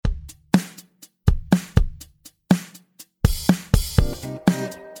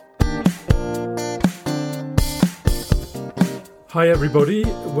Hi everybody,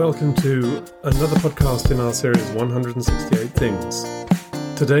 welcome to another podcast in our series 168 Things.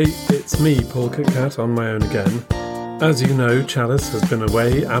 Today it's me, Paul Kitcat, on my own again. As you know, Chalice has been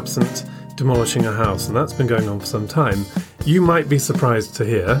away, absent, demolishing a house, and that's been going on for some time. You might be surprised to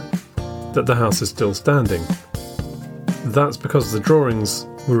hear that the house is still standing. That's because the drawings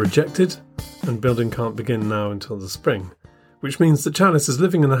were rejected and building can't begin now until the spring, which means that Chalice is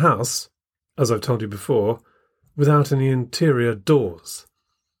living in a house, as I've told you before, without any interior doors.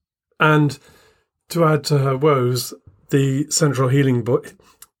 And to add to her woes, the central heating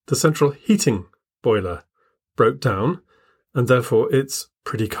boiler broke down, and therefore it's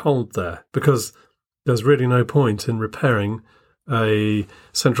pretty cold there, because there's really no point in repairing a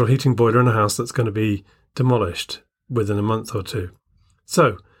central heating boiler in a house that's going to be demolished within a month or two.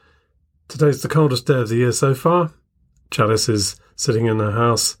 So, today's the coldest day of the year so far. Chalice is sitting in her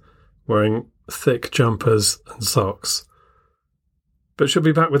house wearing thick jumpers and socks. But she'll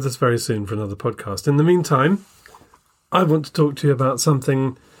be back with us very soon for another podcast. In the meantime, I want to talk to you about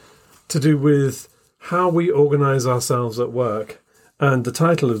something to do with how we organise ourselves at work. And the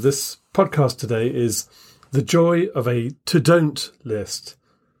title of this podcast today is The Joy of a To-Don't List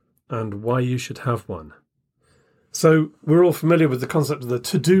and Why You Should Have One. So we're all familiar with the concept of the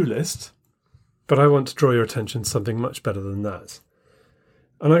to-do list, but I want to draw your attention to something much better than that.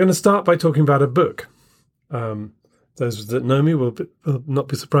 And I'm going to start by talking about a book. Those that know me will not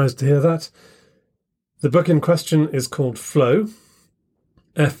be surprised to hear that. The book in question is called Flow,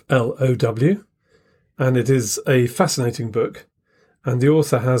 F-L-O-W, and it is a fascinating book. And the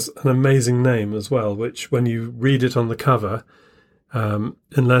author has an amazing name as well, which when you read it on the cover,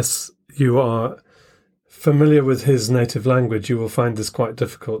 unless you are familiar with his native language, you will find this quite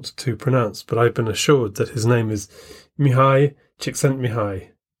difficult to pronounce. But I've been assured that his name is Mihaly Csikszentmihalyi.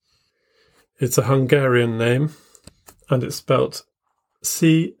 It's a Hungarian name, and it's spelt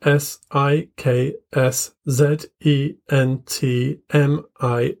Csikszentmihalyi.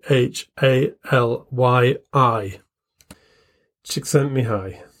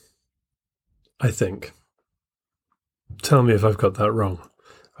 Csikszentmihalyi, I think. Tell me if I've got that wrong.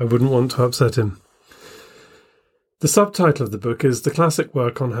 I wouldn't want to upset him. The subtitle of the book is The Classic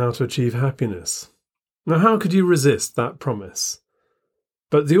Work on How to Achieve Happiness. Now, how could you resist that promise?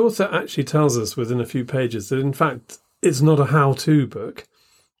 But the author actually tells us within a few pages that, in fact, it's not a how-to book,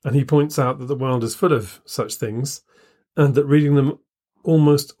 and he points out that the world is full of such things, and that reading them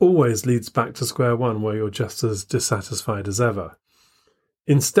almost always leads back to square one, where you're just as dissatisfied as ever.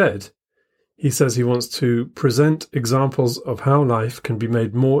 Instead, he says he wants to present examples of how life can be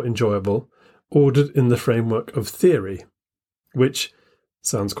made more enjoyable, ordered in the framework of theory, which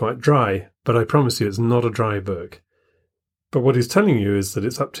sounds quite dry, but I promise you it's not a dry book. But what he's telling you is that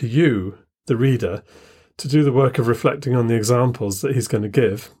it's up to you, the reader, to do the work of reflecting on the examples that he's going to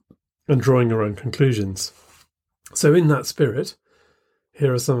give and drawing your own conclusions. So in that spirit,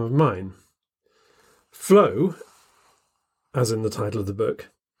 here are some of mine. Flow, as in the title of the book,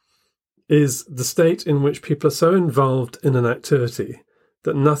 is the state in which people are so involved in an activity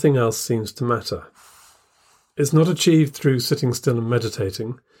that nothing else seems to matter. It's not achieved through sitting still and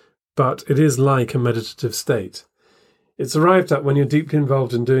meditating, but it is like a meditative state. It's arrived at when you're deeply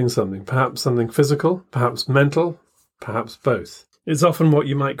involved in doing something, perhaps something physical, perhaps mental, perhaps both. It's often what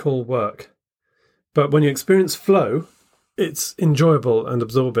you might call work. But when you experience flow, it's enjoyable and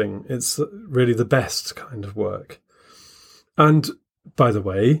absorbing. It's really the best kind of work. And, by the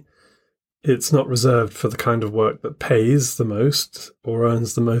way, it's not reserved for the kind of work that pays the most or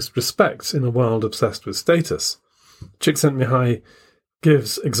earns the most respect in a world obsessed with status. Csikszentmihalyi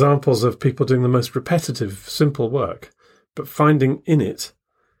gives examples of people doing the most repetitive, simple work, but finding in it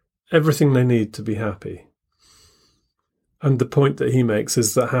everything they need to be happy. And the point that he makes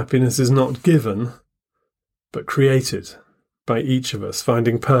is that happiness is not given, but created by each of us,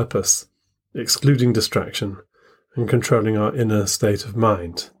 finding purpose, excluding distraction, and controlling our inner state of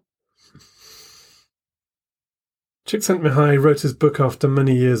mind. Csikszentmihalyi wrote his book after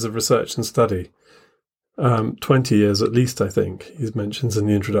many years of research and study. 20 years at least, I think, he mentions in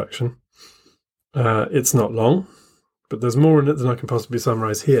the introduction. It's not long, but there's more in it than I can possibly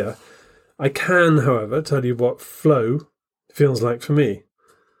summarise here. I can, however, tell you what flow feels like for me.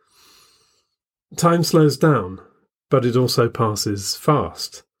 Time slows down, but it also passes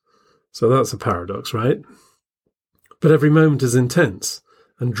fast. So that's a paradox, right? But every moment is intense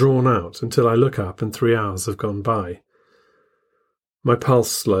and drawn out until I look up and 3 hours have gone by. My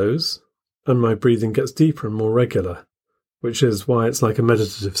pulse slows, and my breathing gets deeper and more regular, which is why it's like a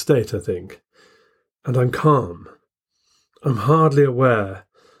meditative state, I think. And I'm calm. I'm hardly aware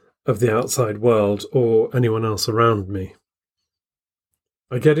of the outside world or anyone else around me.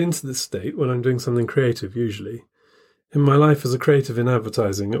 I get into this state when I'm doing something creative, usually. In my life as a creative in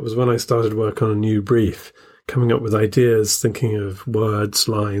advertising, it was when I started work on a new brief, coming up with ideas, thinking of words,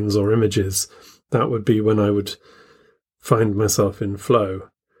 lines, or images. That would be when I would find myself in flow.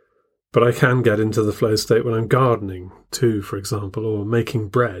 But I can get into the flow state when I'm gardening too, for example, or making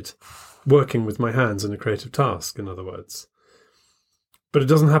bread, working with my hands in a creative task, in other words. But it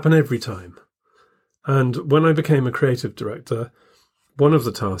doesn't happen every time. And when I became a creative director, one of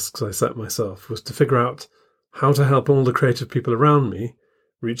the tasks I set myself was to figure out how to help all the creative people around me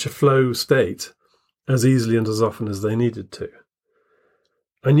reach a flow state as easily and as often as they needed to.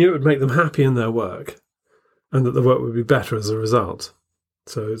 I knew it would make them happy in their work, and that the work would be better as a result.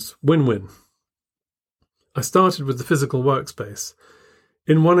 So it's win-win. I started with the physical workspace.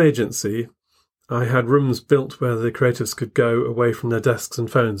 In one agency, I had rooms built where the creatives could go away from their desks and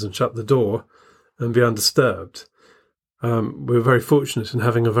phones and shut the door and be undisturbed. We were very fortunate in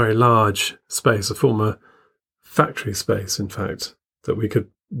having a very large space, a former factory space, in fact, that we could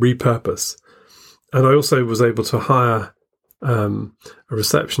repurpose. And I also was able to hire a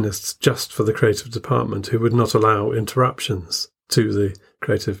receptionist just for the creative department who would not allow interruptions to the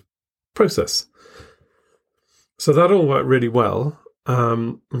creative process. So that all worked really well,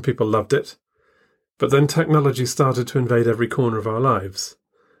 and people loved it. But then technology started to invade every corner of our lives.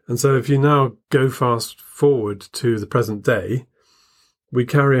 And so if you now go fast forward to the present day, we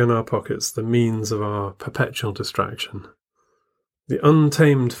carry in our pockets the means of our perpetual distraction. The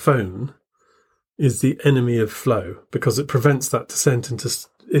untamed phone is the enemy of flow because it prevents that descent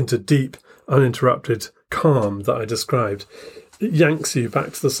into deep, uninterrupted calm that I described. It yanks you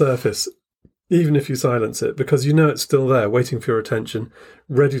back to the surface, even if you silence it, because you know it's still there, waiting for your attention,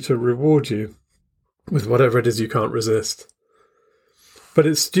 ready to reward you with whatever it is you can't resist. But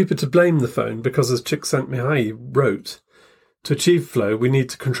it's stupid to blame the phone because, as Csikszentmihalyi wrote, to achieve flow, we need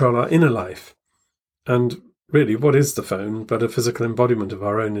to control our inner life. And really, what is the phone but a physical embodiment of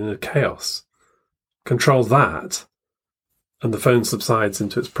our own inner chaos? Control that, and the phone subsides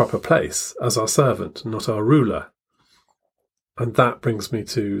into its proper place as our servant, not our ruler. And that brings me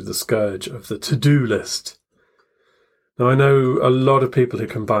to the scourge of the to-do list. Now, I know a lot of people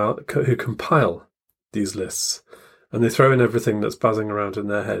who compile these lists, and they throw in everything that's buzzing around in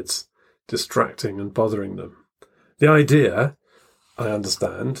their heads, distracting and bothering them. The idea, I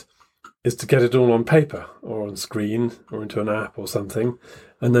understand, is to get it all on paper or on screen or into an app or something,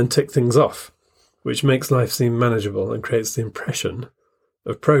 and then tick things off, which makes life seem manageable and creates the impression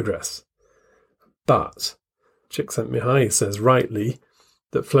of progress. But Csikszentmihalyi says rightly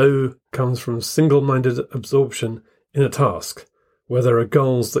that flow comes from single-minded absorption in a task where there are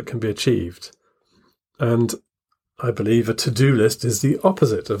goals that can be achieved. And I believe a to-do list is the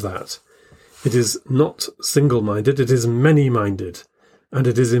opposite of that. It is not single-minded, it is many-minded, and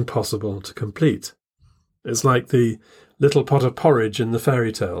it is impossible to complete. It's like the little pot of porridge in the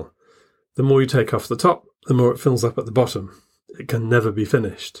fairy tale. The more you take off the top, the more it fills up at the bottom. It can never be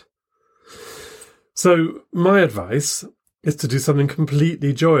finished. So my advice is to do something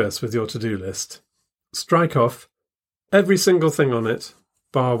completely joyous with your to-do list. Strike off every single thing on it,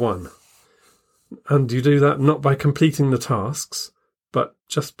 bar one. And you do that not by completing the tasks, but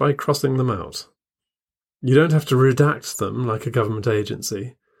just by crossing them out. You don't have to redact them like a government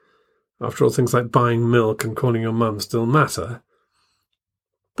agency. After all, things like buying milk and calling your mum still matter.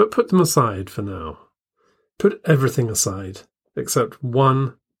 But put them aside for now. Put everything aside, except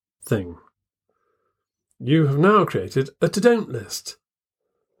one thing. You have now created a to-don't list.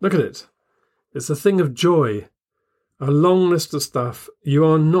 Look at it. It's a thing of joy. A long list of stuff you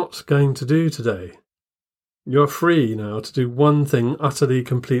are not going to do today. You're free now to do one thing utterly,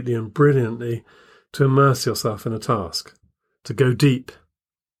 completely and brilliantly, to immerse yourself in a task, to go deep.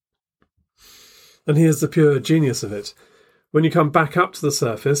 And here's the pure genius of it. When you come back up to the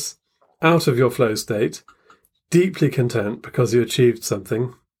surface, out of your flow state, deeply content because you achieved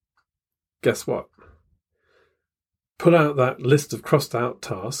something, guess what? Pull out that list of crossed out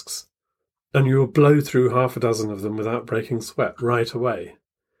tasks and you will blow through half a dozen of them without breaking sweat right away.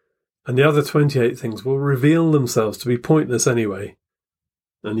 And the other 28 things will reveal themselves to be pointless anyway,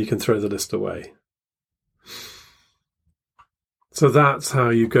 and you can throw the list away. So that's how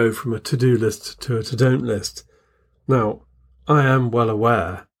you go from a to-do list to a to-don't list. Now, I am well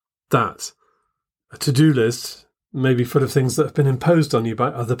aware that a to-do list may be full of things that have been imposed on you by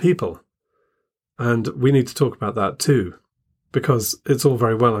other people. And we need to talk about that too, because it's all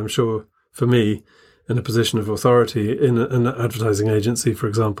very well, I'm sure, for me, in a position of authority in an advertising agency, for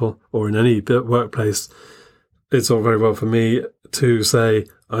example, or in any workplace, it's all very well for me to say,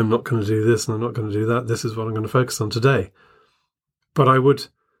 I'm not going to do this and I'm not going to do that. This is what I'm going to focus on today. But I would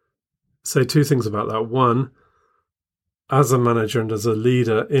say two things about that. One, as a manager and as a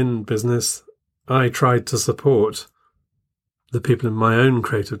leader in business, I tried to support the people in my own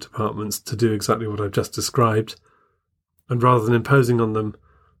creative departments to do exactly what I've just described. And rather than imposing on them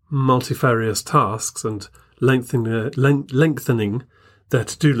multifarious tasks and lengthening their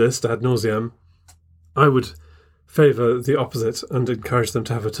to-do list ad nauseam, I would favour the opposite and encourage them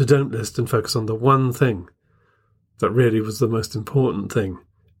to have a to-don't list and focus on the one thing that really was the most important thing,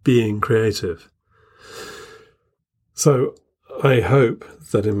 being creative. So I hope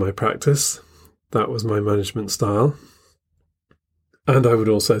that in my practice, that was my management style. And I would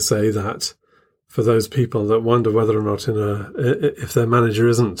also say that for those people that wonder whether or not if their manager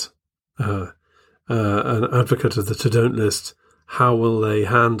isn't an advocate of the to-don't list, how will they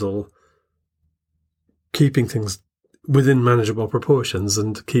handle keeping things within manageable proportions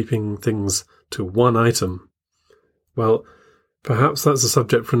and keeping things to one item? Well, perhaps that's a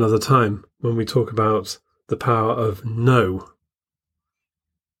subject for another time when we talk about the power of no.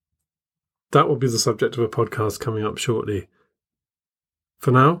 That will be the subject of a podcast coming up shortly.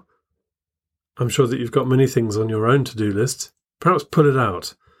 For now, I'm sure that you've got many things on your own to-do list. Perhaps pull it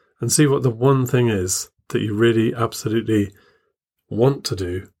out and see what the one thing is that you really absolutely want to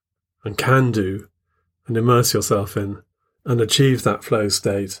do and can do and immerse yourself in and achieve that flow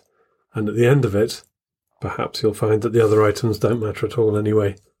state. And at the end of it, perhaps you'll find that the other items don't matter at all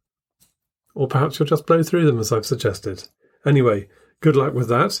anyway. Or perhaps you'll just blow through them as I've suggested. Anyway, good luck with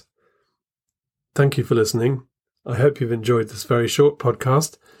that. Thank you for listening. I hope you've enjoyed this very short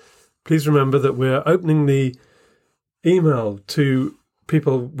podcast. Please remember that we're opening the email to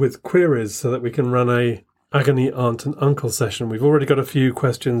people with queries so that we can run a Agony Aunt and Uncle session. We've already got a few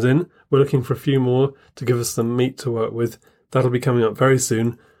questions in. We're looking for a few more to give us some meat to work with. That'll be coming up very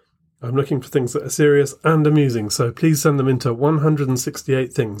soon. I'm looking for things that are serious and amusing, so please send them into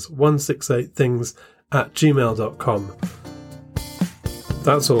 168things at gmail.com.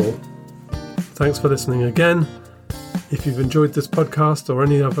 That's all. Thanks for listening again. If you've enjoyed this podcast or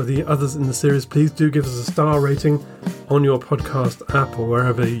any of the others in the series, please do give us a star rating on your podcast app or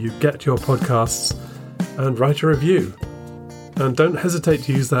wherever you get your podcasts and write a review. And don't hesitate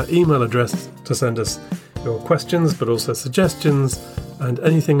to use that email address to send us your questions, but also suggestions and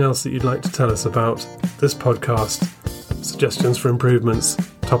anything else that you'd like to tell us about this podcast, suggestions for improvements,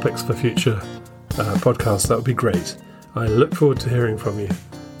 topics for future podcasts. That would be great. I look forward to hearing from you.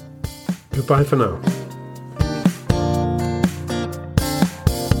 Goodbye for now.